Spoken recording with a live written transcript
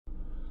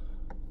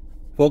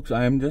Folks,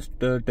 I am just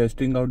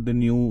testing out the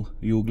new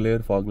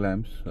UGLARE fog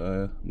lamps.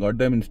 Got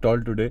them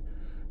installed today.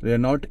 They are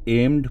not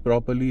aimed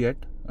properly yet.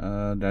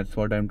 That's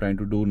what I'm trying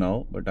to do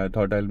now. But I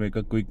thought I'll make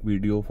a quick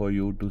video for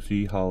you to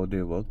see how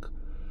they work.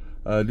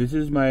 This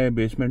is my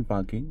basement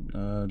parking.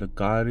 The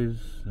car is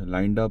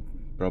lined up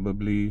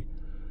probably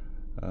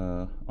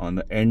on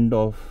the end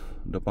of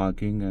the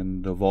parking,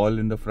 and the wall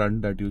in the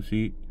front that you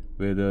see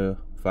where the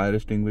fire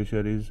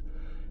extinguisher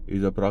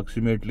is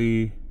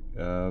approximately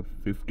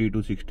 50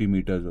 to 60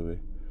 meters away.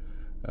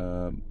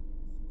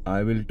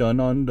 I will turn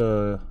on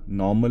the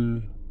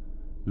normal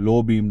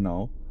low beam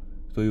now,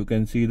 so you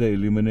can see the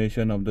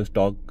illumination of the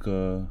stock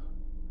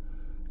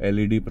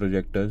LED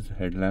projectors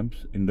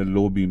headlamps in the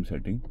low beam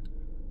setting.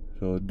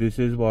 So this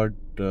is what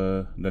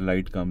the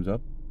light comes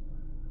up.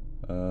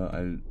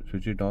 I'll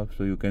switch it off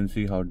so you can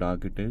see how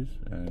dark it is.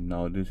 And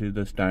now this is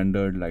the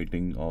standard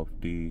lighting of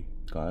the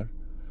car.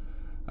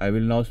 I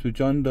will now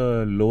switch on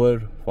the lower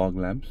fog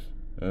lamps.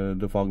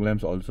 The fog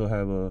lamps also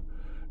have a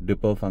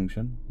dipper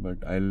function, but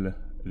I'll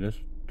just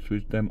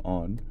switch them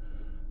on.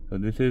 So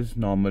this is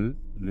normal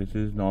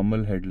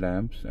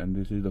headlamps, and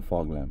this is the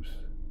fog lamps.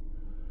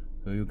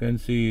 So you can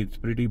see it's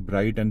pretty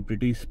bright and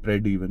pretty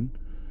spread even.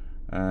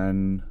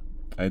 And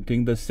I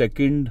think the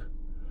second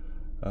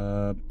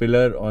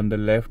pillar on the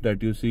left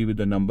that you see with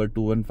the number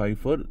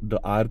 2154, the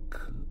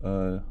arc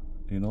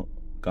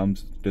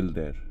comes till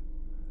there,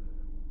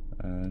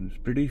 and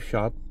it's pretty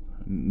sharp,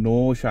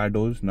 no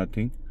shadows,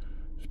 nothing.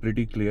 It's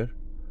pretty clear.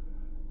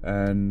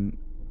 And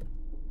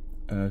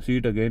see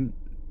it again,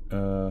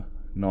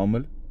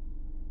 normal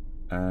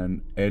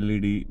and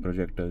LED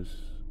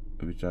projectors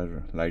which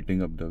are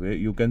lighting up the way.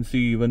 You can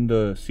see even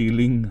the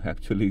ceiling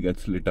actually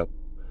gets lit up.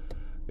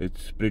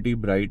 It's pretty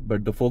bright,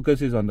 but the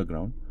focus is on the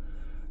ground.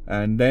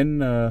 And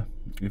then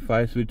if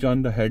I switch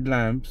on the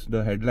headlamps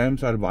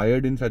are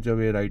wired in such a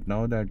way right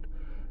now that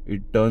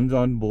it turns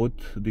on both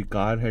the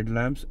car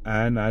headlamps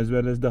and as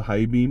well as the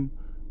high beam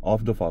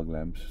of the fog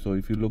lamps. So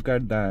if you look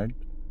at that,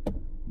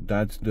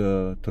 that's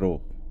the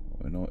throw.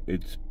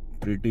 It's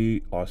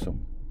pretty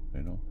awesome.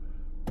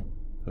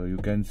 So you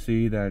can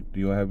see that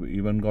you have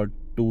even got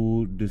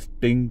two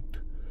distinct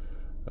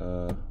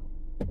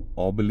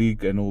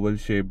oblique and oval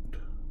shaped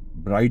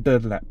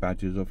brighter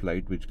patches of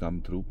light which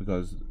come through,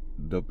 because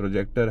the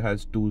projector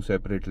has two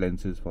separate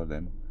lenses for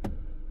them.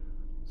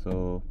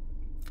 So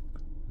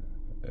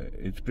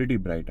it's pretty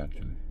bright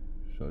actually.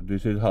 So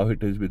this is how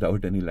it is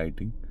without any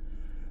lighting.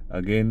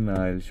 Again,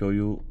 I'll show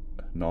you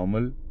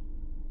normal.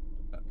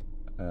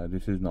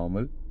 This is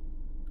normal,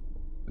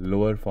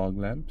 lower fog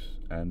lamps,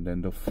 and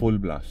then the full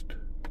blast.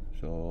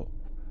 So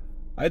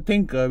I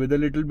think with a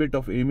little bit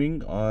of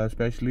aiming,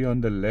 especially on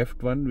the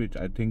left one, which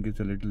I think is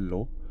a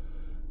little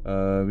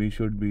low, we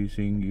should be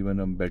seeing even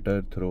a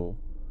better throw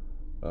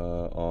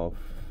of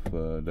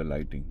the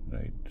lighting,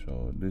 right?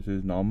 So this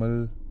is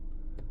normal,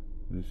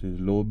 this is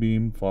low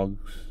beam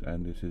fogs,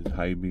 and this is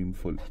high beam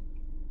full.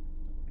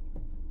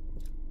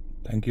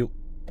 Thank you.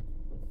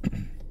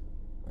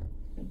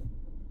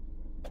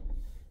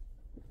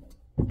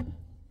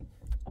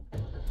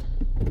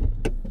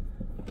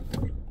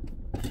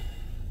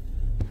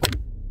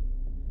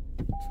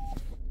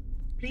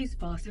 Please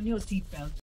fasten your seatbelt.